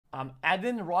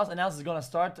Adin Ross announced he's gonna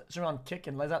start streaming on Kick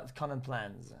and lays out content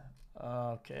plans.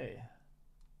 Okay.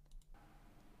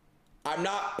 I'm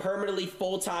not permanently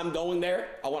full-time going there.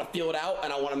 I want to feel it out,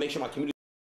 and I want to make sure my community.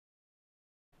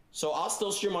 So I'll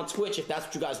still stream on Twitch if that's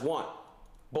what you guys want.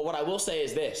 But what I will say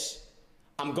is this.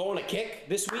 I'm going to Kick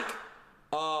this week.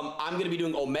 I'm going to be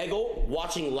doing Omegle,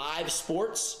 watching live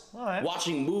sports,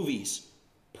 watching movies,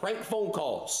 prank phone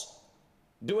calls,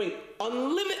 doing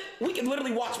unlimited. We can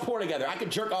literally watch porn together. I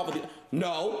can jerk off with you.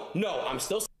 No, I'm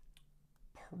still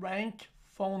prank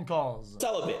phone calls.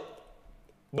 Celibate.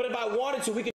 But if I wanted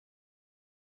to, we could.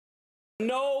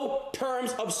 No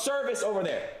terms of service over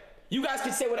there. You guys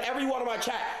can say whatever you want in my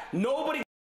chat. Nobody.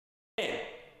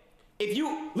 If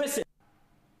you listen,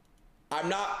 I'm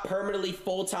not permanently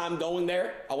full-time going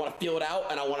there. I want to feel it out,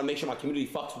 and I want to make sure my community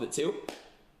fucks with it too.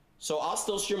 So I'll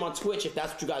still stream on Twitch if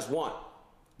that's what you guys want.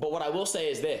 But what I will say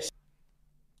is this.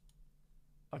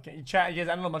 Okay, chat. You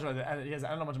guys, I don't know much about this. You guys, I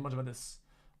don't know much about this.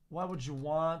 Why would you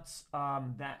want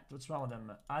that? What's wrong with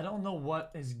him? I don't know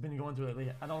what has been going through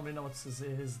lately. I don't really know what's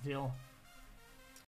his deal.